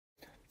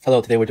Hello,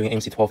 today we're doing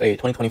AMC 12A,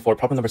 2024,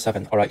 problem number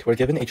 7. All right, we're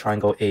given a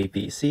triangle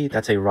ABC.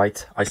 That's a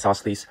right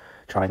isosceles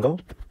triangle.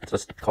 So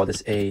let's call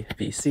this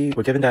ABC.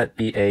 We're given that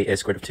BA is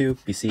square root of 2,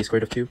 BC is square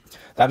root of 2.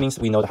 That means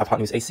we know the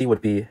hypotenuse AC would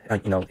be,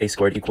 a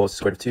squared equals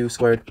square root of 2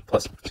 squared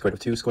plus square root of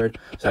 2 squared.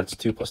 So that's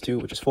 2 plus 2,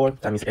 which is 4.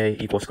 That means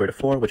A equals square root of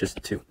 4, which is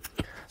 2.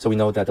 So we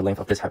know that the length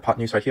of this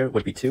hypotenuse right here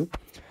would be 2.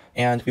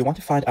 And we want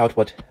to find out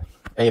what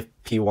A of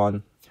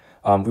P1,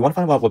 we want to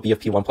find out what B of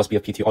P1 plus B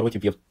of P2 all the way to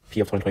B of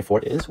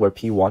 2024 is, where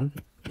P1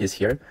 is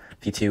here,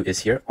 P2 is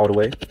here, all the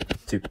way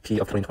to P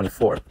of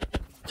 2024.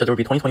 So there will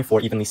be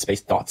 2024 evenly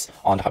spaced dots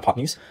on the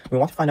hypotenuse. We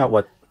want to find out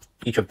what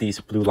each of these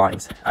blue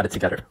lines added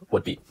together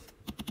would be.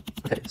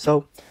 Okay,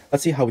 so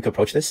let's see how we could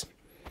approach this.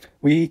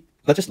 Let's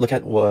just look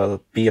at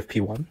B of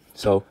P1.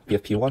 So B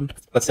of P1,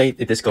 let's say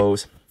if this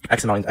goes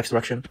X amount in the X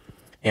direction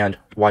and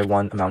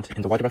Y1 amount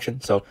in the Y direction.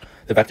 So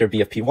the vector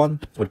B of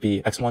P1 would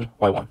be X1,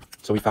 Y1.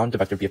 So we found the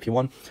vector B of P1,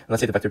 and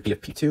let's say the vector B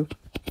of P2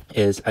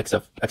 is X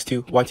of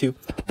X2, Y2,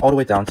 all the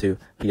way down to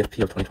B of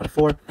P of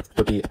 2024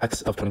 would be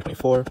X of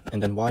 2024,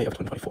 and then Y of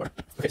 2024.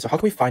 Okay, so how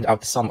can we find out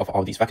the sum of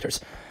all these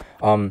vectors?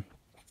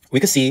 We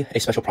could see a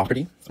special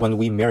property when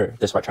we mirror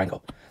this right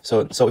triangle.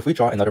 So if we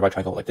draw another right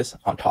triangle like this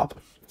on top,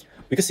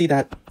 we could see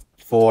that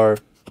for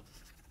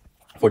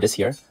this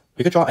here,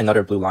 we could draw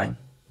another blue line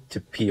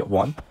to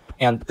P1,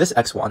 and this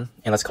x1,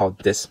 and let's call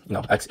this,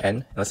 xn,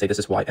 and let's say this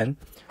is yn.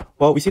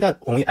 Well, we see that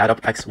when we add up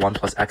x1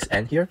 plus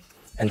xn here,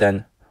 and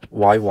then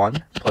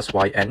y1 plus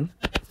yn,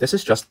 this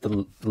is just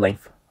the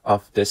length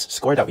of this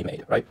square that we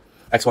made, right?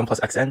 x1 plus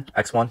xn,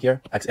 x1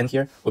 here, xn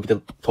here, would be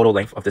the total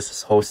length of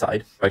this whole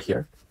side right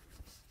here.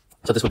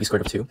 So this would be square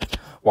root of 2.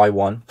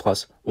 y1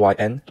 plus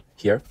yn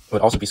here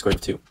would also be square root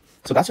of 2.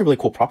 So that's a really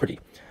cool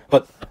property.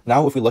 But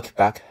now if we look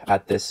back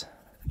at this,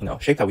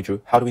 shape that we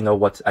drew, how do we know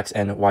what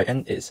xn,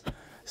 yn is?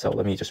 So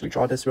let me just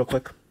redraw this real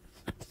quick.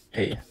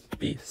 A,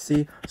 B,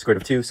 C, square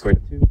root of 2, square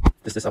root of 2.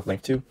 This is of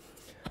length 2.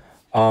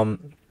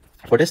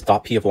 For this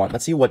dot P of 1,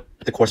 let's see what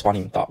the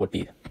corresponding dot would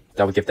be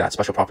that would give that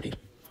special property.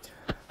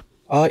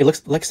 It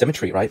looks like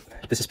symmetry, right?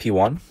 This is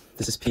P1,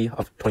 this is P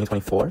of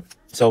 2024.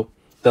 So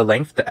the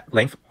length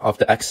of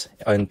the X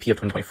in P of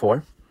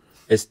 2024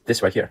 is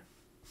this right here,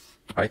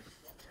 right?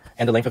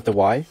 And the length of the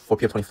Y for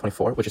P of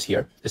 2024, which is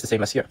here, is the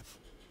same as here.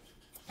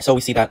 So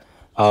we see that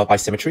by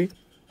symmetry,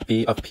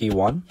 B of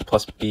P1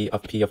 plus B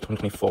of P of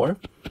 2024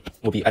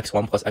 will be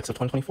X1 plus X of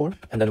 2024,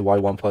 and then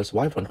Y1 plus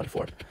Y of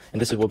 2024.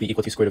 And this will be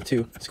equal to square root of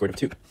 2, square root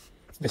of 2.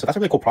 Okay, so that's a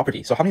really cool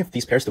property. So how many of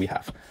these pairs do we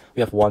have? We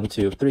have 1,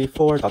 2, 3,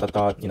 4,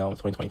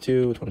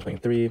 2022,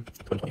 2023,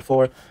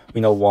 2024. We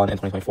know 1 and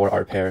 2024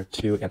 are a pair,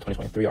 2 and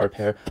 2023 are a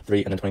pair,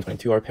 3 and then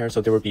 2022 are a pair. So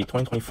there would be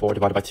 2024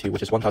 divided by 2,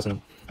 which is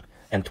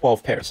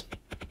 1012 pairs.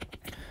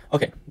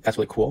 Okay, that's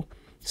really cool.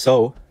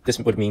 So this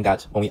would mean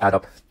that when we add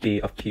up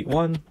B of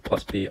P1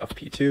 plus B of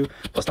P2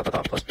 plus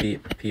plus B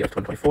of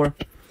 2024,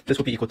 this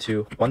will be equal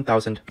to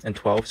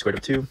 1012 square root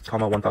of 2,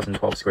 comma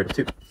 1012 square root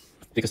of 2,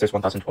 because there's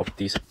 1012 of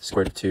these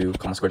square root of 2,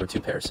 comma square root of 2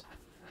 pairs.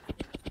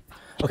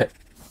 Okay,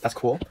 that's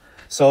cool.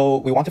 So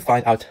we want to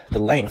find out the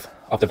length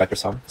of the vector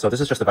sum. So this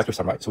is just the vector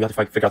sum, right? So we have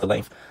to figure out the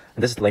length.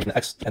 And this is the length of the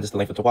x, and this is the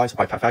length of the y. So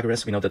by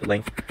Pythagoras, we know that the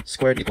length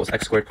squared equals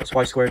x squared plus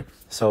y squared.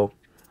 So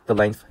the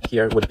length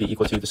here would be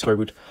equal to the square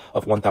root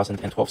of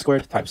 1012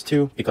 squared times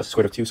 2, because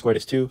square root of 2 squared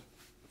is 2,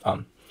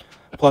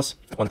 plus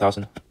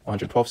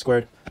 1112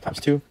 squared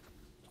times 2.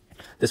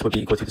 This would be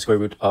equal to the square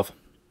root of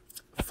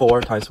 4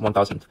 times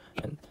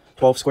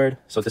 1012 squared.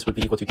 So this would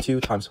be equal to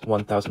 2 times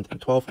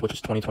 1012, which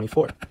is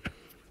 2024.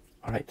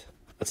 All right,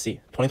 let's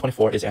see.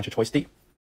 2024 is answer choice D.